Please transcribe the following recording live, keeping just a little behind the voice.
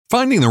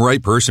Finding the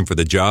right person for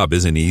the job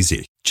isn't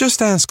easy. Just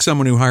ask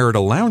someone who hired a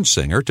lounge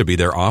singer to be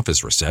their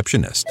office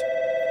receptionist.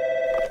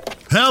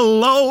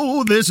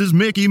 Hello, this is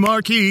Mickey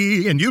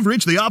Marquis, and you've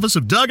reached the office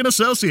of Doug &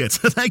 Associates.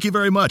 Thank you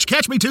very much.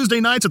 Catch me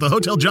Tuesday nights at the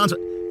Hotel Johnson.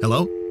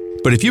 Hello?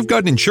 But if you've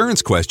got an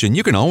insurance question,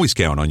 you can always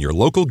count on your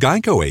local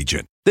Geico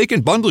agent. They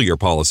can bundle your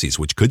policies,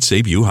 which could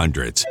save you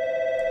hundreds.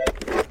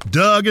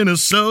 Doug &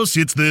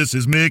 Associates, this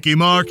is Mickey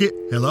Marquis.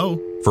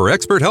 Hello? For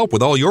expert help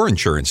with all your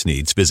insurance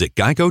needs, visit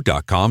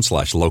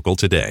geico.com/local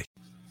today.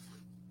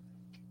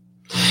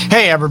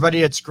 Hey,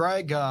 everybody, it's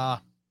Greg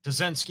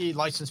Dazinski,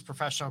 licensed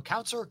professional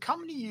counselor,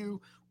 coming to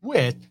you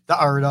with the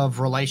Art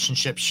of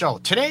Relationship show.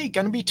 Today,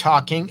 going to be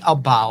talking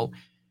about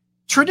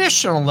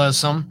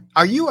traditionalism.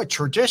 Are you a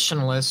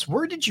traditionalist?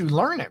 Where did you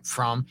learn it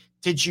from?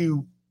 Did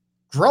you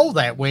grow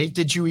that way?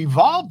 Did you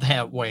evolve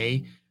that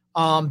way?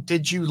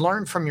 Did you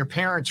learn from your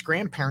parents,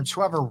 grandparents,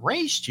 whoever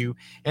raised you?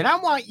 And I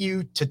want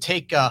you to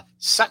take a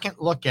second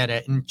look at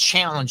it and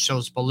challenge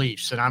those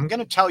beliefs. And I'm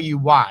going to tell you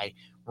why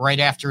right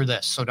after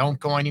this. So don't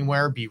go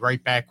anywhere. Be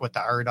right back with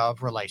the Art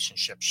of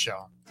Relationship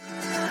show.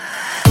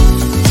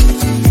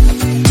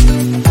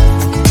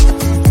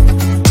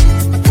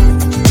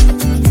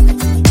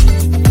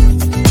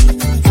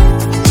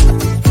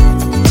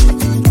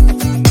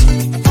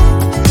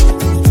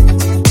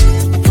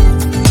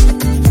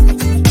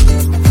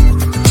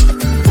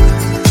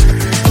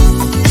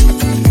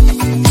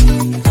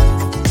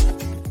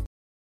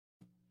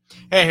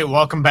 Hey,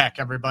 welcome back,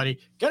 everybody.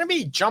 Going to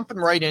be jumping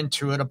right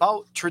into it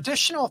about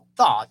traditional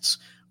thoughts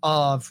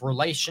of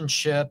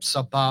relationships,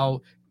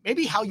 about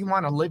maybe how you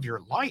want to live your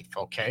life,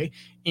 okay?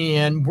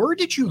 And where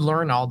did you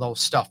learn all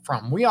those stuff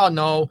from? We all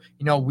know,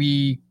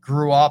 we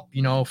grew up,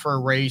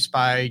 raised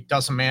by,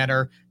 doesn't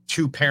matter,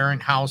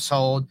 two-parent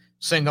household,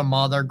 single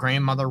mother,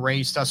 grandmother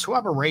raised us,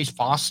 whoever raised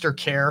foster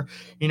care.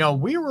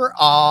 We were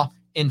all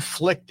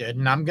inflicted,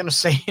 and I'm going to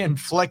say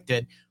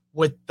inflicted,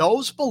 with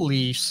those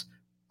beliefs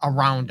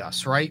around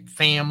us, right?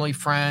 Family,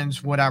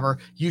 friends, whatever.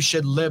 You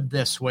should live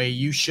this way.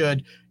 You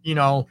should,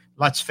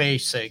 let's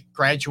face it,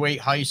 graduate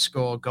high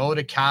school, go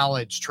to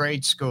college,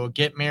 trade school,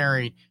 get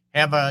married,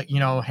 have a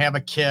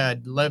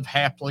kid, live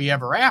happily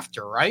ever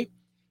after, right?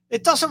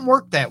 It doesn't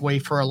work that way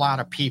for a lot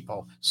of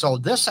people. So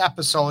this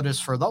episode is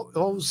for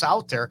those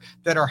out there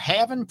that are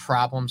having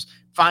problems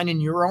finding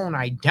your own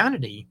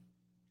identity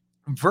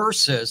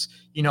versus,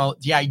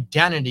 the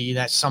identity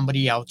that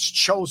somebody else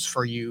chose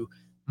for you,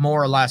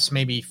 more or less,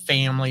 maybe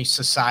family,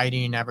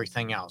 society, and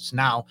everything else.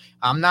 Now,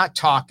 I'm not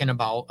talking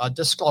about a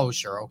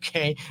disclosure,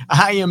 okay?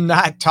 I am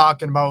not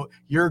talking about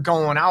you're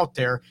going out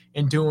there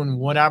and doing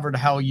whatever the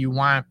hell you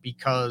want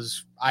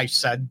because I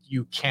said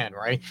you can,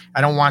 right?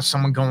 I don't want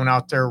someone going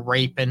out there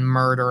raping,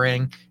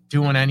 murdering,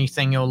 doing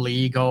anything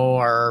illegal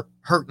or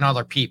hurting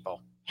other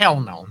people.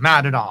 Hell no,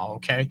 not at all,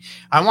 okay?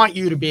 I want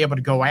you to be able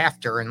to go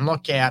after and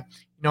look at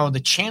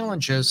the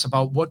challenges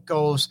about what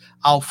goes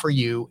out for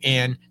you.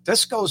 And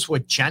this goes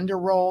with gender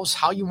roles,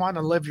 how you want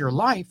to live your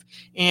life,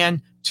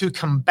 and to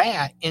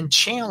combat and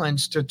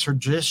challenge the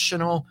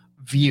traditional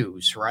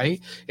views, right?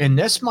 And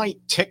this might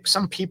tick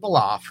some people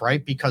off,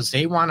 right? Because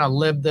they want to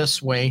live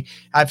this way.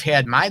 I've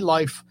had my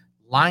life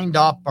lined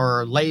up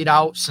or laid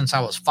out since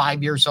I was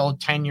 5 years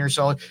old, 10 years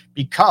old,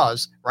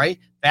 because, right,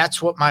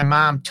 that's what my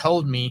mom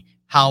told me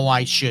how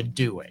I should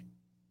do it.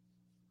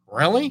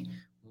 Really?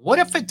 What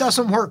if it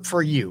doesn't work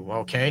for you?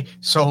 Okay.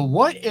 So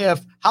what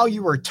if how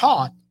you were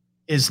taught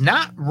is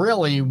not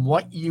really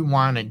what you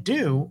want to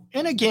do?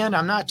 And again,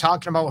 I'm not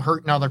talking about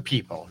hurting other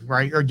people,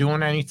 right? Or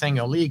doing anything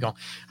illegal.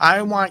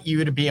 I want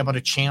you to be able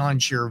to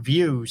challenge your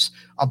views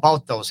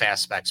about those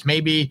aspects.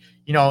 Maybe,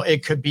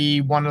 it could be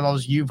one of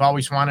those, you've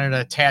always wanted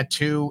a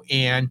tattoo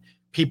and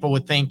people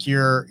would think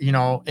you're,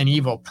 an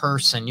evil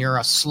person. You're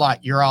a slut.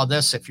 You're all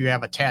this if you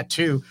have a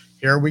tattoo.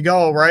 Here we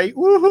go, right?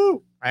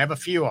 Woohoo. I have a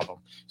few of them.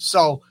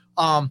 So,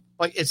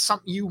 but it's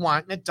something you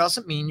want, and it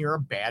doesn't mean you're a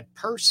bad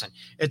person.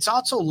 It's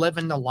also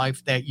living the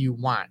life that you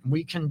want.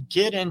 We can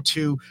get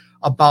into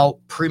about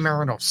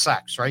premarital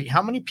sex, right?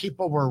 How many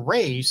people were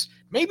raised,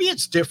 maybe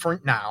it's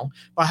different now,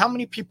 but how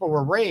many people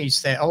were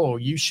raised that,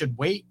 you should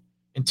wait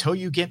until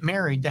you get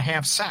married to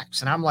have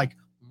sex? And I'm like,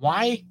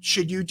 why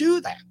should you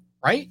do that,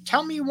 right?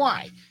 Tell me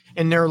why.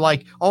 And they're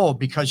like,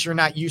 because you're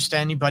not used to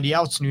anybody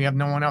else and you have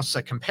no one else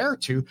to compare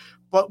to.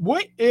 But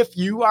what if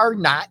you are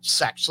not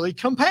sexually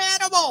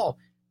compatible?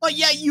 But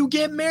yet you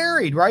get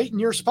married, right? And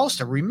you're supposed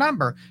to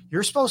remember,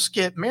 you're supposed to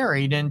get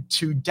married and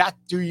to death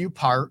do you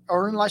part,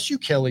 or unless you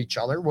kill each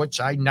other, which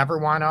I never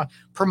want to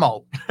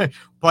promote.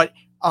 But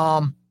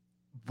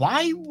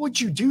why would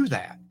you do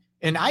that?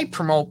 And I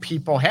promote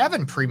people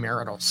having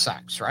premarital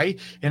sex, right?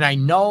 And I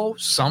know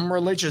some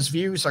religious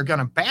views are going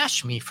to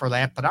bash me for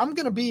that, but I'm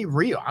going to be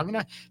real.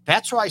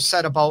 That's what I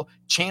said about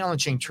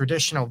challenging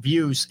traditional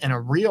views in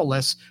a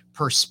realist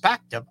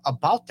perspective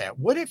about that.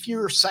 What if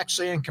you're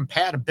sexually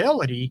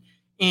incompatibility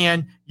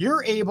and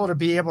you're able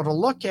to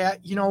look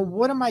at,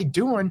 what am I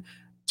doing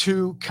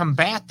to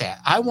combat that?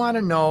 I want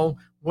to know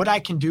what I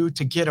can do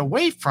to get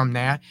away from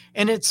that.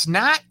 And it's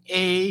not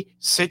a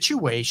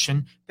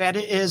situation that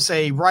it is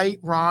a right,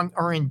 wrong,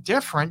 or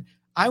indifferent.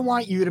 I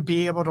want you to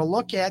be able to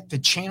look at, to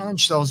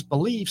challenge those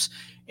beliefs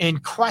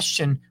and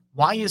question,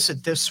 why is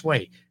it this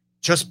way?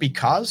 Just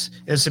because?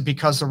 Is it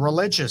because of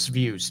religious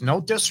views? No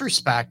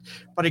disrespect.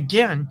 But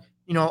again,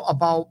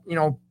 about,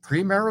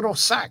 premarital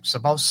sex,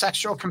 about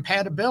sexual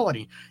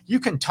compatibility. You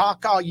can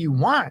talk all you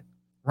want,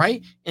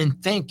 right?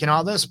 And think and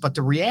all this, but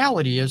the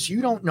reality is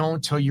you don't know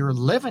until you're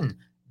living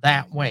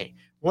that way.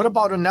 What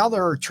about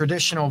another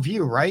traditional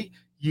view, right?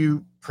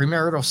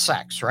 Premarital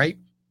sex, right?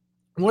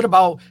 What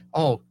about,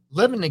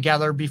 living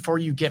together before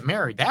you get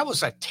married? That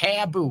was a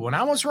taboo. When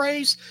I was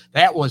raised,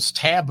 that was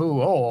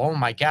taboo. Oh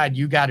my God,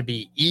 you got to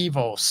be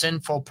evil,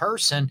 sinful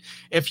person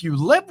if you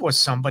live with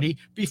somebody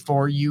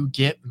before you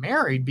get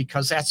married,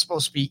 because that's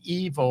supposed to be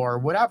evil or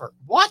whatever.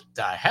 What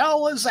the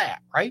hell is that,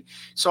 right?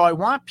 So I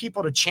want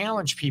people to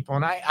challenge people,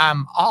 and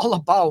I'm all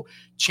about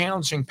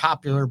challenging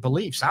popular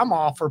beliefs. I'm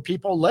all for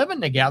people living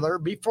together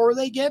before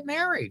they get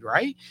married,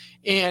 right?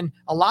 And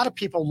a lot of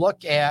people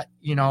look at,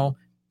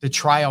 the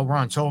trial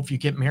run. So if you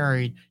get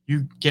married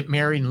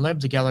and live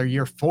together,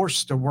 you're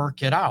forced to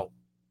work it out.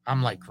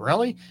 I'm like,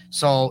 really?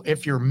 So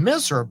if you're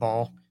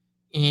miserable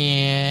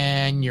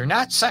and you're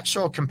not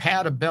sexual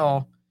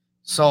compatible,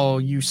 so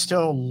you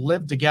still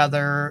live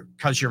together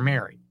because you're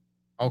married.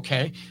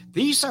 Okay.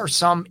 These are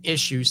some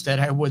issues that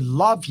I would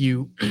love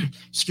you,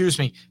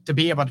 to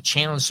be able to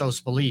challenge those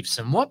beliefs.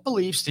 And what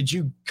beliefs did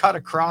you cut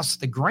across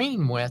the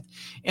grain with?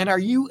 And are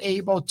you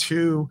able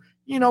to,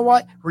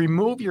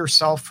 remove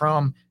yourself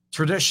from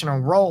traditional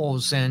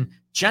roles and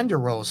gender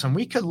roles? And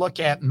we could look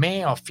at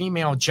male,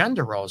 female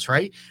gender roles,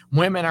 right?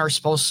 Women are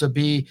supposed to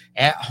be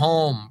at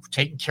home,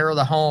 taking care of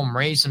the home,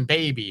 raising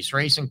babies,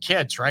 raising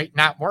kids, right?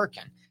 Not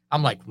working.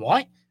 I'm like,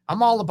 what?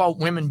 I'm all about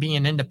women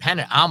being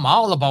independent. I'm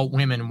all about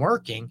women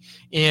working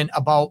and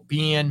about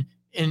being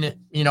an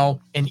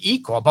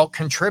equal, about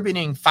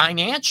contributing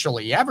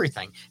financially,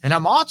 everything. And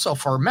I'm also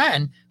for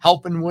men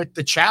helping with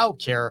the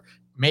child care,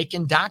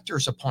 making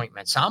doctor's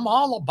appointments. I'm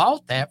all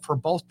about that for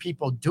both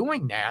people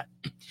doing that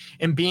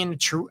and being the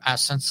true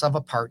essence of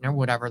a partner,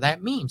 whatever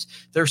that means.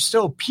 There's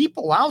still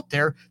people out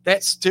there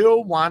that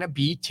still want to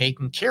be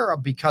taken care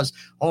of because,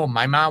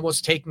 my mom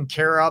was taken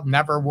care of,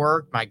 never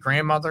worked. My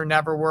grandmother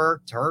never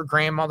worked. Her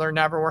grandmother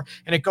never worked.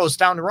 And it goes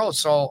down the road.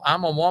 So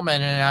I'm a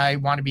woman and I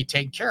want to be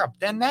taken care of.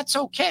 Then that's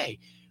okay.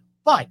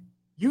 But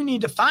you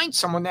need to find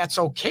someone that's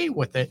okay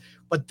with it.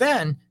 But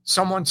then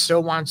someone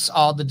still wants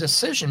all the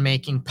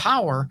decision-making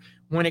power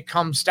when it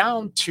comes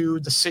down to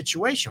the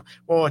situation.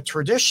 Well, a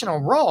traditional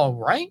role,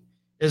 right?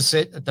 Is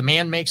it the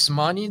man makes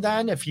money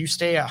then if you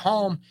stay at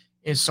home?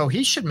 And so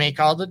he should make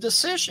all the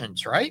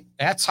decisions, right?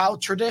 That's how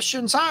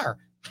traditions are.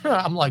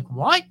 I'm like,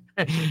 what?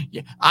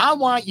 I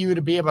want you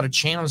to be able to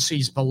challenge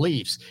these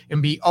beliefs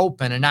and be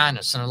open and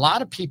honest. And a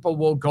lot of people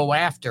will go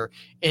after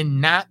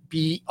and not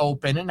be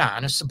open and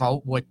honest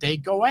about what they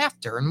go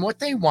after and what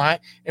they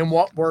want and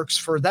what works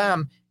for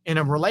them in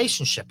a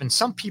relationship. And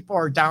some people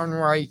are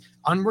downright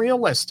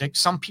unrealistic.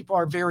 Some people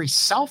are very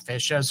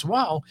selfish as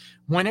well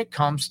when it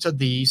comes to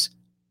these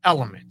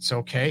elements.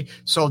 Okay.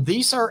 So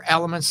these are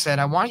elements that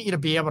I want you to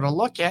be able to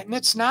look at, and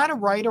it's not a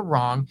right or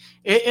wrong.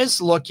 It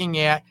is looking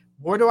at,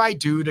 what do I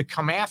do to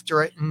come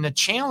after it and to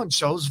challenge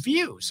those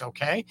views?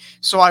 Okay.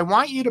 So I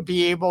want you to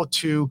be able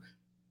to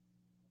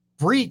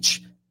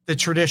breach the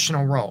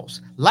traditional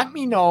roles. Let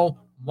me know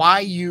why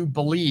you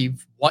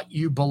believe what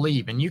you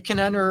believe. And you can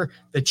enter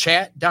the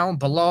chat down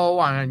below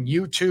on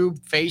YouTube,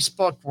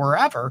 Facebook,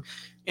 wherever.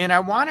 And I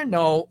want to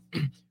know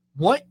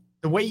what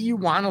the way you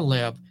want to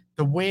live,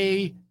 the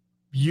way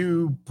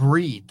you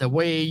breathe, the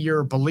way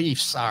your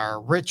beliefs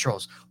are,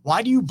 rituals.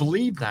 Why do you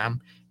believe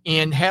them?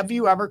 And have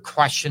you ever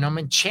questioned them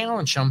and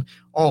challenged them?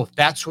 Oh,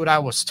 that's what I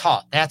was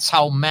taught. That's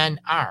how men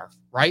are,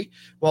 right?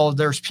 Well,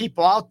 there's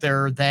people out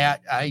there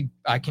that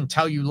I can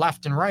tell you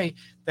left and right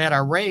that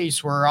are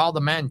raised where all the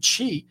men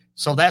cheat.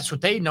 So that's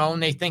what they know.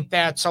 And they think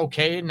that's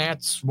okay. And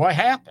that's what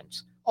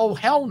happens. Oh,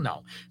 hell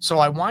no. So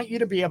I want you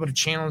to be able to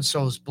challenge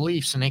those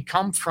beliefs. And they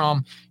come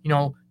from,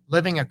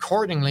 living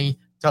accordingly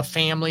to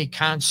family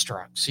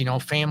constructs,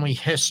 family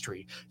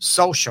history,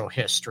 social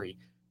history,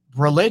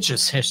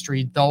 religious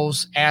history,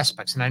 those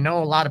aspects. And I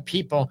know a lot of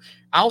people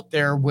out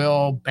there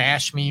will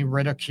bash me,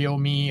 ridicule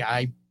me.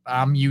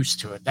 I'm used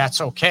to it.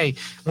 That's okay.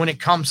 When it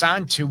comes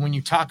on to when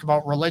you talk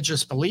about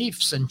religious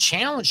beliefs and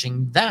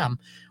challenging them,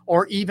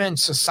 or even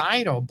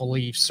societal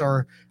beliefs,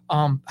 or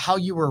how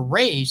you were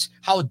raised,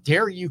 how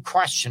dare you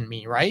question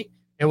me, right?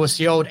 It was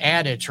the old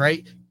adage,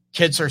 right?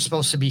 Kids are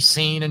supposed to be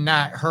seen and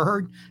not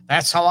heard.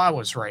 That's how I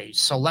was raised.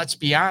 So let's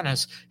be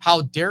honest.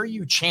 How dare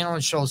you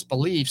challenge those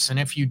beliefs? And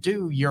if you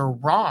do, you're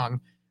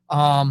wrong.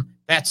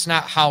 That's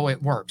not how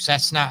it works.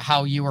 That's not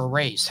how you were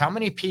raised. How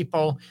many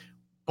people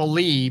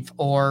believe,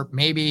 or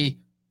maybe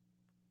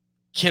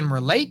can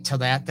relate to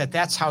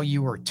that's how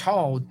you were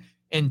told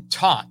and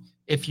taught?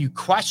 If you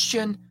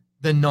question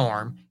the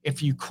norm,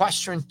 if you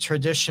question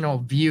traditional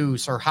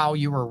views or how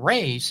you were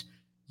raised,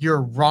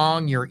 you're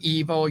wrong, you're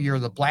evil, you're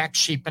the black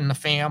sheep in the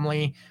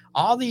family.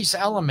 All these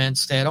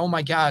elements that, oh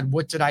my God,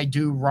 what did I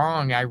do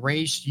wrong?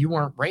 You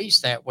weren't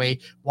raised that way.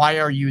 Why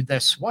are you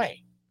this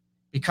way?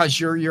 because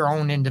you're your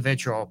own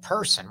individual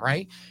person,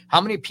 right?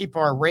 How many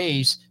people are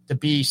raised to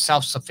be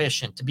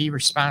self-sufficient, to be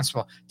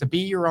responsible, to be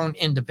your own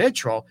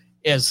individual,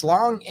 as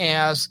long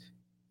as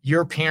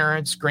your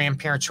parents,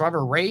 grandparents,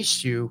 whoever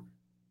raised you,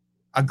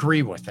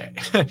 agree with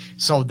it.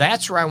 So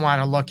that's where I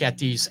want to look at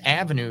these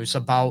avenues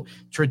about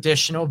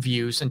traditional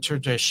views and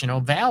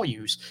traditional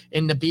values,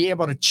 and to be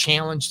able to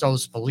challenge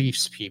those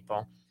beliefs,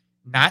 people.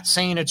 Not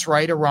saying it's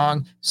right or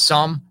wrong.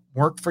 Some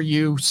work for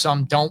you,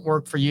 some don't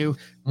work for you.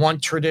 One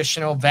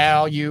traditional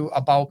value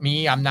about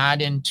me, I'm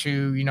not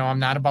into, I'm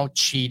not about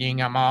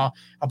cheating. I'm all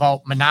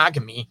about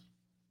monogamy.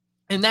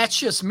 And that's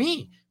just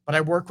me. But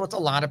I work with a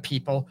lot of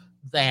people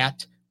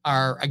that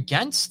are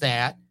against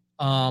that,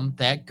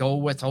 that go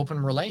with open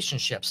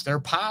relationships. They're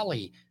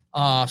poly,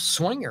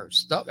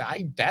 swingers.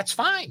 That's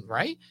fine,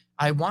 right?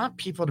 I want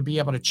people to be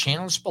able to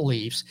challenge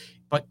beliefs,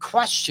 but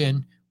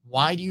question,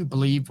 why do you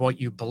believe what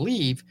you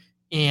believe?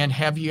 And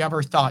have you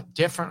ever thought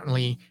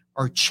differently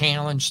or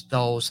challenged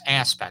those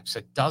aspects?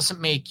 It doesn't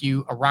make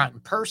you a rotten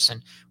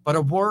person, but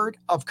a word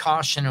of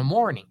caution and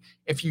warning.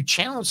 If you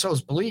challenge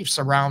those beliefs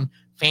around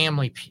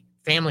family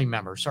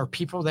members or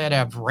people that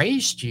have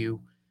raised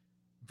you,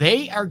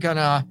 they are going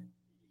to,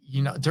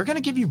 they're going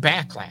to give you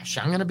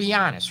backlash. I'm going to be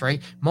honest,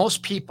 right?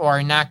 Most people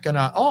are not going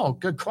to, oh,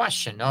 good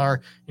question.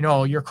 Or,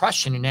 you're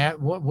questioning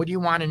that. What do you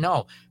want to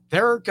know?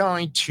 They're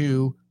going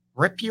to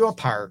rip you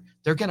apart.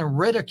 They're going to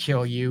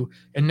ridicule you,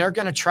 and they're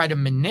going to try to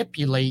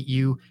manipulate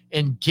you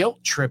and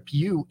guilt trip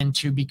you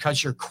into,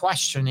 because you're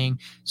questioning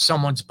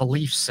someone's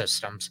belief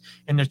systems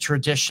and the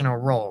traditional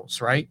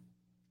roles, right?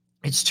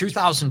 It's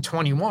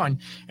 2021,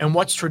 and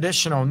what's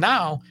traditional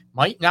now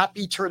might not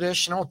be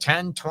traditional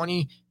 10,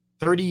 20,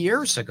 30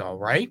 years ago,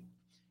 right?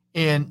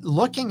 And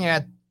looking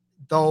at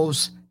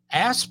those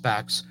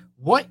aspects,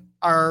 what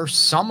are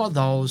some of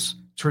those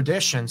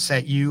traditions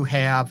that you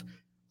have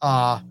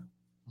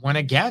went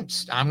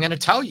against? I'm going to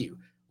tell you: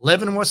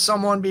 living with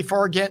someone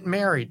before getting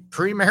married,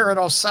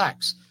 premarital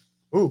sex,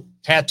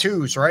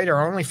 tattoos, right,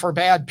 are only for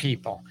bad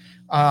people.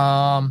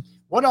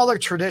 What other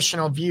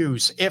traditional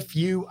views? If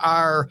you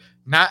are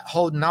not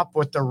holding up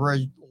with the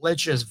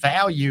religious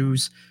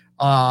values,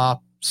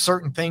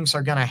 certain things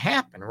are going to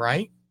happen,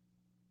 right?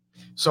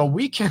 So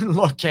we can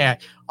look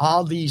at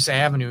all these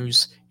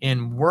avenues,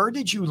 and where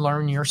did you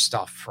learn your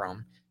stuff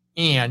from?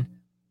 And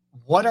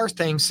what are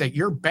things that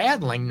you're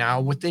battling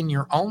now within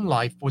your own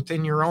life,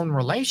 within your own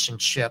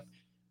relationship,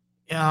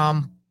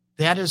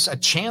 that is a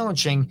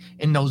challenging,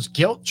 and those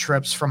guilt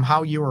trips from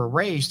how you were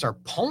raised are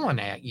pulling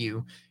at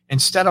you,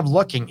 instead of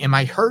looking, am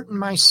I hurting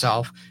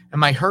myself?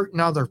 Am I hurting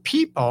other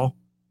people?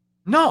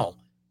 No.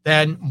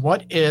 Then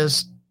what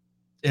is,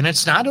 and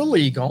it's not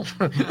illegal,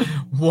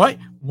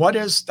 what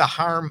is the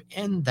harm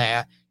in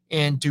that?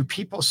 And do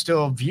people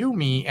still view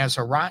me as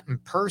a rotten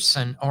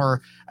person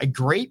or a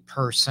great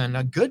person,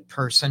 a good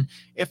person,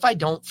 if I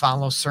don't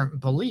follow certain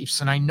beliefs?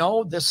 And I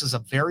know this is a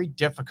very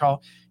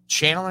difficult,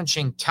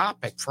 challenging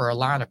topic for a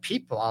lot of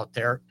people out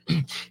there.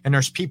 And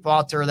there's people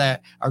out there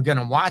that are going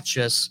to watch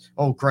us.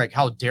 Oh, Greg,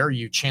 how dare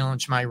you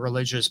challenge my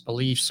religious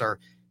beliefs? Or,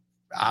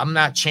 I'm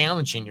not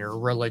challenging your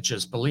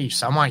religious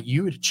beliefs. I want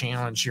you to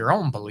challenge your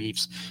own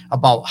beliefs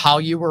about how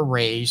you were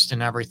raised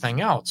and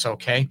everything else.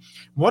 Okay.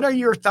 What are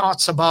your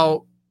thoughts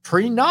about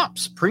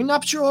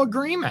prenuptial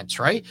agreements,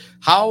 right?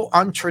 How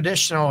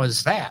untraditional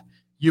is that?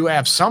 You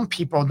have some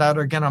people that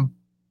are going to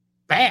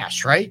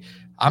bash, right?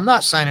 I'm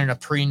not signing a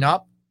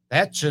prenup.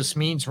 That just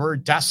means we're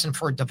destined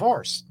for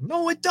divorce.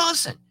 No, it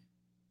doesn't.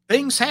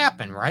 Things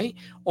happen, right?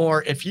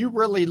 Or if you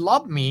really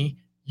love me,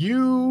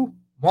 you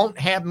won't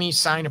have me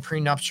sign a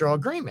prenuptial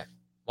agreement.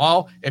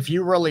 Well, if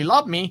you really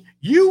love me,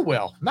 you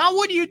will. Now,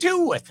 what do you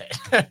do with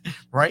it?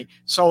 Right?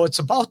 So it's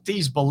about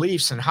these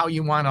beliefs and how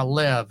you want to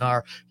live.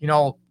 Or,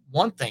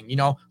 one thing,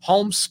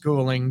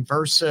 homeschooling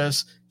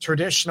versus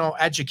traditional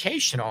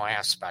educational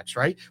aspects,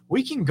 right?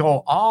 We can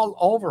go all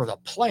over the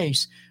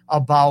place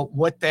about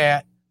what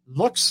that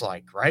looks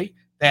like, right?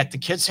 That the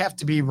kids have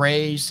to be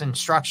raised and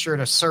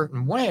structured a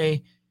certain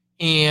way,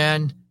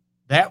 and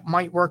that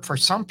might work for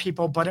some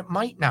people, but it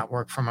might not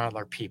work for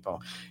other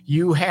people.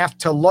 You have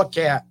to look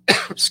at,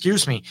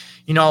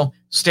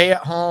 stay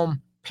at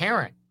home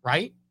parent,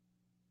 right?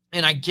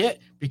 And I get,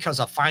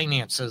 because of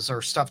finances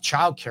or stuff,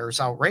 childcare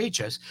is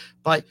outrageous,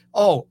 but,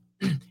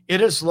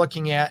 it is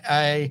looking at,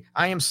 I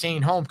am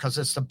staying home because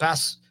it's the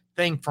best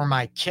thing for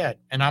my kid.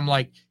 And I'm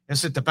like,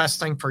 is it the best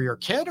thing for your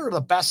kid or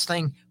the best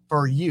thing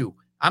for you?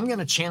 I'm going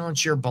to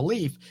challenge your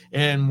belief.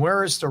 And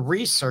where is the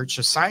research,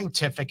 the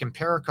scientific,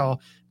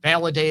 empirical,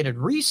 validated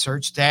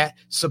research that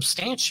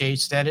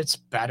substantiates that it's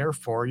better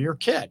for your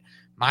kid?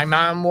 My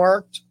mom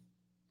worked.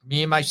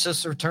 Me and my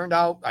sister turned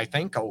out, I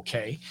think,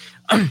 okay.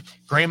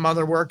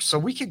 Grandmother worked. So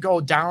we could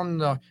go down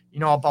the,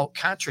 about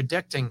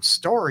contradicting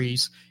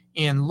stories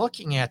in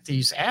looking at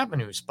these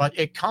avenues. But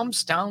it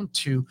comes down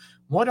to,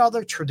 what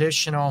other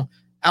traditional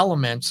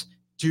elements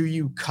do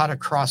you cut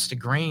across the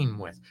grain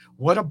with?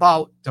 What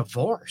about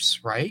divorce,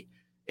 right?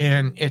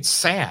 And it's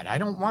sad. I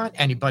don't want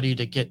anybody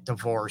to get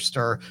divorced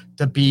or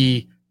to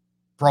be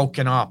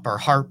broken up or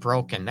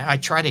heartbroken. I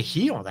try to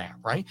heal that,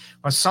 right?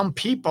 But some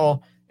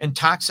people in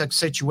toxic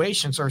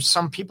situations, or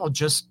some people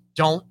just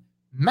don't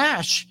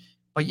mesh,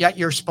 but yet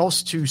you're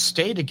supposed to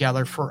stay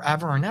together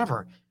forever and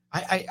ever.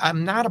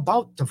 I'm not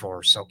about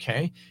divorce,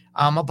 okay?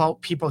 I'm about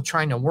people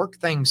trying to work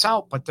things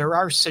out, but there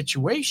are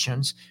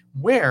situations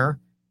where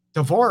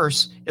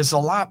divorce is a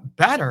lot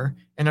better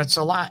and it's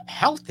a lot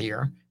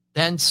healthier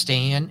than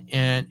staying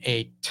in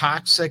a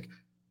toxic,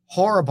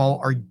 horrible,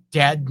 or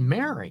dead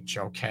marriage,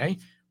 okay?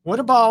 What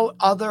about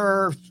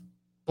other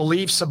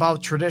beliefs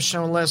about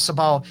traditionalists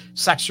about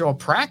sexual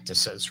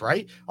practices,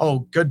 right? Oh,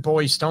 good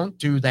boys don't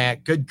do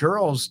that. Good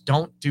girls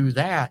don't do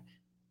that.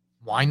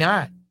 Why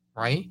not,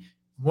 right?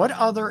 What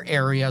other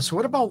areas?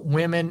 What about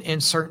women in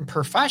certain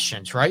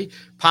professions, right?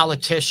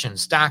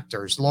 Politicians,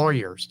 doctors,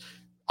 lawyers.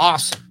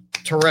 Awesome.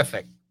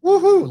 Terrific.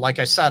 Woohoo. Like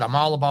I said, I'm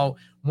all about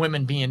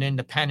women being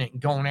independent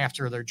and going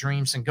after their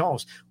dreams and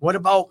goals. What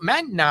about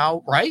men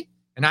now, right?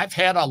 And I've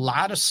had a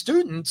lot of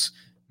students,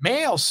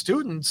 male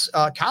students,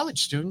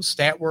 college students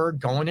that were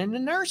going into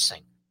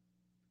nursing.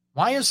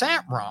 Why is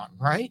that wrong,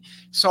 right?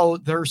 So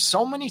there's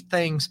so many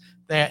things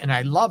that, and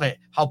I love it,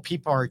 how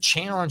people are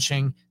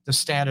challenging the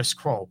status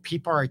quo.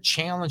 People are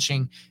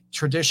challenging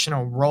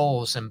traditional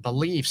roles and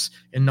beliefs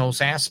in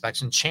those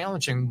aspects and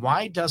challenging,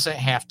 why does it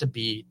have to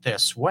be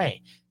this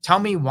way? Tell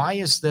me, why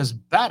is this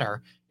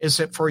better? Is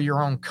it for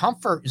your own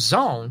comfort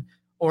zone,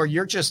 or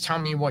you're just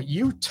telling me what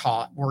you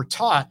were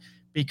taught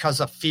because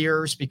of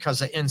fears,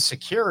 because of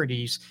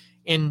insecurities,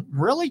 and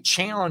really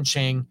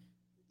challenging,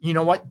 you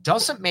know what,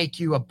 doesn't make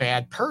you a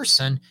bad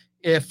person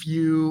if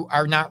you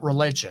are not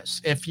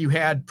religious, if you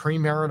had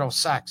premarital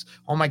sex.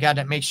 Oh my God,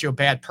 that makes you a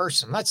bad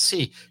person. Let's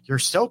see, you're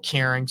still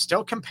caring,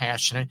 still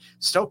compassionate,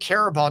 still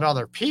care about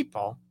other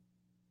people.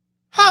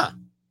 Huh,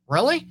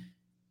 really?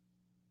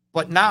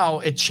 But now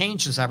it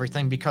changes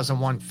everything because of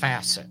one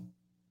facet.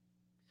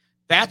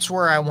 That's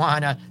where I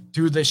want to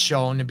do this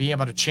show, and to be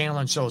able to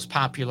challenge those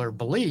popular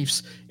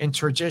beliefs and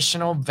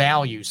traditional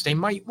values. They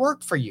might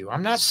work for you.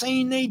 I'm not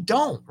saying they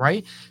don't,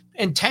 right?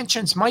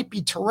 Intentions might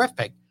be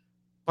terrific,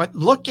 but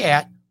look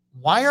at,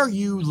 why are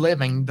you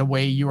living the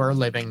way you are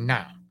living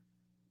now?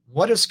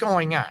 What is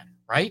going on,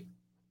 right?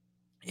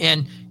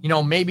 And, you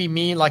know, maybe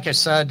me, like I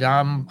said,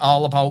 I'm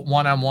all about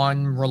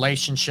one-on-one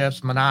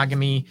relationships,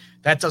 monogamy.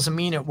 That doesn't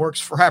mean it works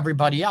for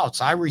everybody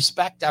else. I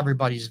respect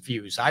everybody's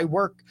views. I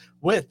work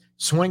with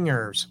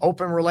swingers,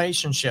 open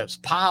relationships,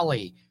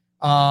 poly,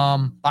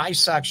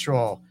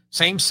 bisexual,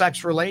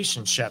 same-sex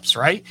relationships,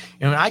 right?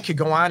 And I could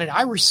go on, and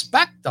I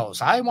respect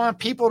those. I want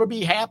people to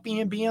be happy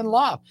and be in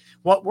love.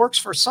 What works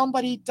for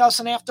somebody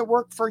doesn't have to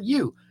work for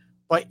you,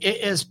 but it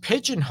is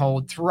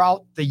pigeonholed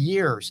throughout the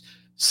years,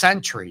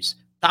 centuries,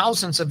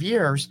 thousands of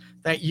years,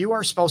 that you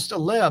are supposed to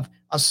live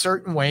a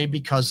certain way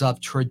because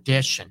of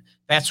tradition.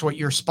 That's what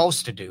you're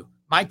supposed to do.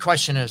 My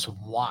question is,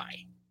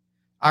 why?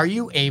 Are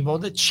you able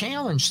to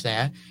challenge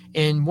that?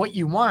 And what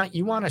you want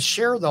to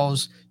share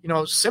those, you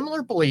know,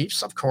 similar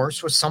beliefs, of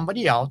course, with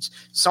somebody else,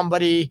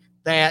 somebody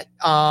that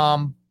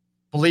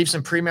believes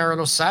in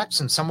premarital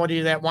sex and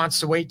somebody that wants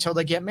to wait till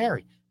they get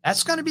married.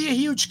 That's going to be a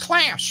huge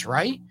clash,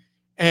 right?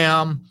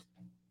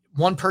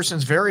 One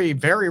person's very,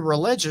 very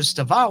religious,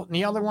 devout, and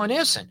the other one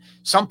isn't.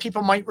 Some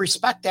people might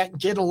respect that and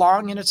get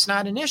along, and it's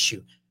not an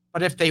issue.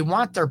 But if they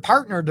want their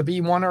partner to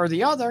be one or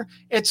the other,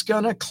 it's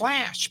going to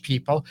clash,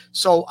 people.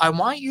 So I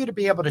want you to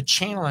be able to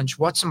challenge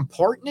what's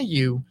important to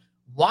you.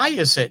 Why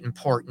is it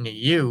important to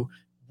you?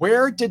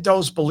 Where did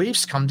those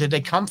beliefs come? Did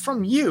they come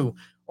from you,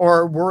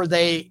 or were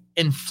they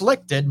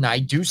inflicted? And I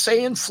do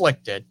say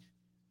inflicted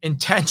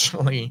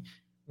intentionally.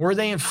 Were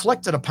they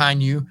inflicted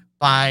upon you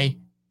by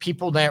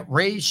people that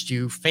raised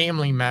you,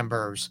 family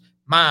members,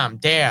 mom,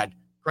 dad,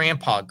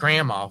 grandpa,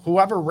 grandma,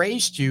 whoever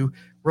raised you,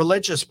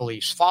 religious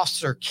beliefs,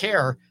 foster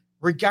care,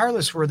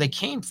 regardless where they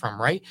came from,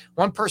 right?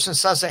 One person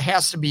says it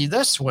has to be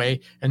this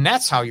way, and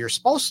that's how you're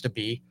supposed to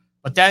be.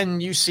 But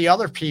then you see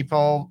other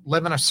people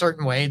living a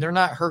certain way. They're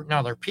not hurting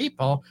other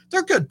people.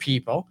 They're good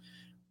people.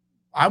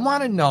 I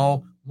want to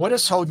know, what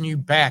is holding you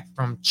back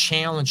from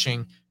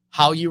challenging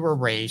how you were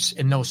raised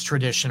in those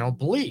traditional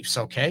beliefs,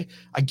 okay?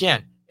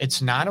 Again,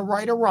 it's not a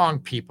right or wrong,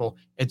 people.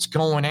 It's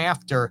going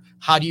after,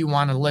 how do you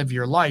want to live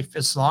your life,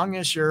 as long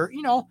as you're,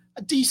 you know,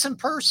 a decent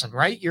person,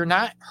 right? You're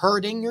not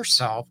hurting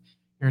yourself.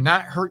 You're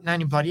not hurting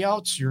anybody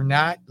else. You're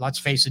not, let's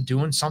face it,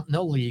 doing something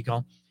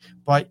illegal.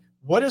 But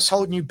what is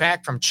holding you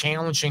back from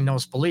challenging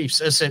those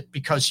beliefs? Is it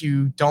because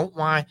you don't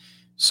want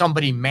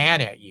somebody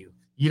mad at you?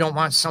 You don't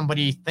want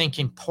somebody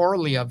thinking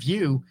poorly of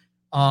you,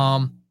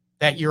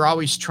 that you're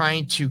always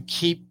trying to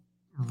keep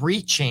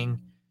reaching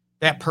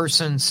that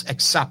person's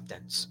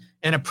acceptance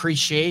and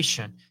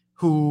appreciation,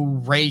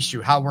 who raised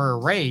you, how we're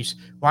raised?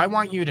 Well, I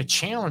want you to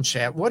challenge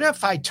that. What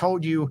if I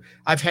told you,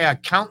 I've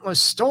had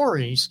countless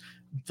stories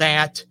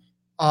that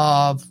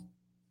of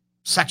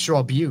sexual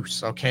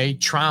abuse, okay?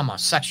 Trauma,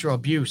 sexual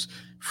abuse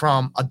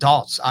from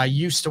adults. I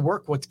used to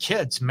work with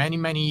kids many,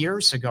 many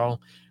years ago.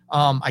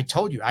 I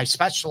told you I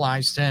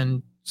specialized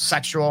in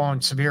sexual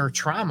and severe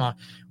trauma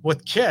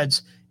with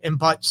kids.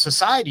 But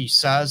society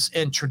says,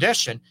 in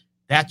tradition,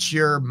 That's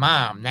your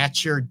mom.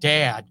 That's your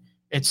dad.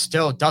 It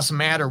still doesn't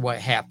matter what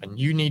happened.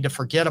 You need to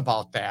forget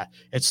about that.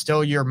 It's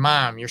still your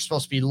mom. You're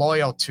supposed to be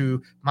loyal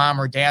to mom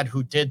or dad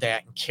who did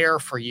that and care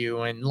for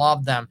you and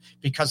love them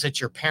because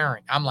it's your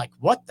parent. I'm like,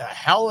 what the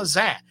hell is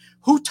that?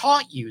 Who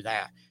taught you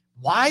that?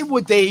 Why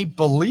would they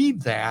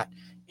believe that?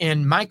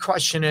 And my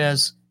question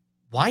is,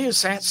 why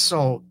is that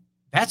so?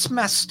 That's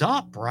messed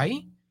up,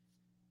 right?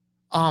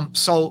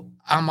 So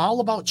I'm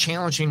all about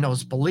challenging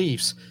those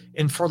beliefs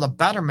and for the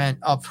betterment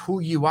of who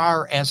you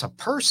are as a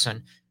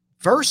person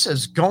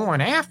versus going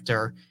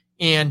after,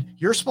 and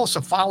you're supposed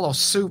to follow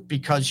suit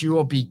because you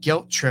will be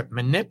guilt tripped,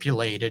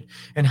 manipulated.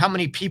 And how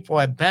many people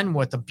have been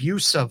with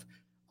abusive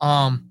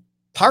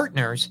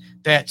partners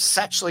that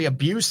sexually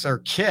abuse their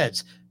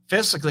kids,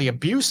 physically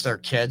abuse their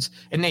kids,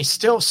 and they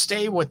still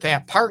stay with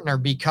that partner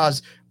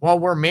because, well,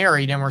 we're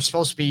married and we're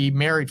supposed to be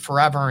married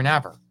forever and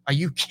ever. Are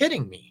you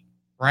kidding me?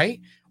 Right?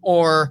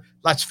 Or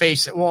let's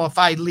face it, well, if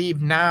I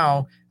leave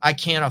now, I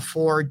can't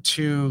afford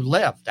to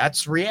live.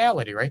 That's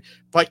reality, right?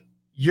 But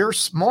you're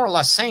more or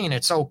less saying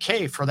it's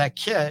okay for that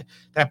kid,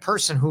 that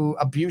person who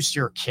abused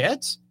your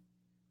kids.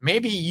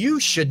 Maybe you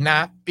should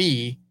not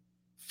be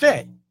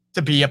fit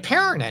to be a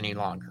parent any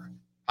longer.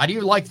 How do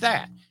you like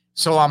that?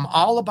 So I'm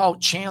all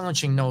about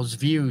challenging those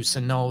views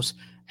and those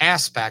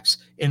aspects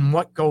in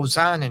what goes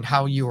on and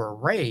how you were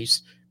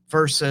raised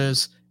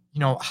versus,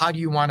 how do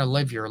you want to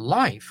live your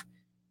life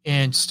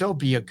and still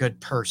be a good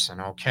person,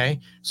 okay?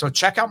 So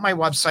check out my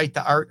website,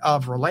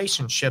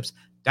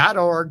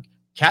 theartofrelationships.org.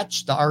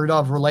 Catch the Art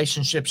of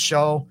Relationships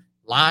show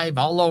live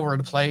all over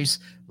the place,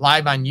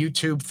 live on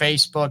YouTube,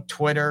 Facebook,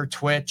 Twitter,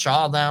 Twitch,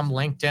 all them,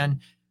 LinkedIn,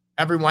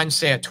 every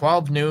Wednesday at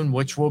 12 noon,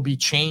 which will be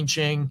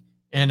changing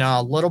in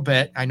a little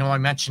bit. I know I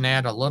mentioned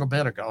that a little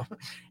bit ago.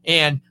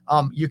 And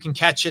you can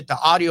catch it. The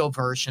audio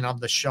version of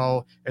the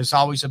show is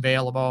always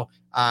available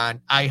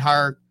on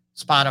iHeart,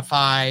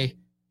 Spotify,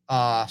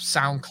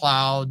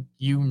 SoundCloud,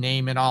 you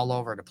name it, all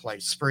over the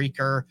place.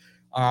 Spreaker,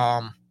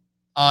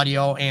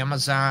 audio,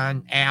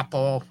 Amazon,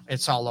 Apple,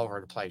 it's all over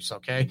the place,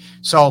 okay?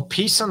 So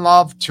peace and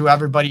love to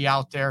everybody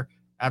out there.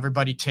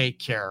 Everybody take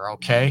care,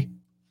 okay?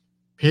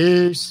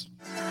 Peace.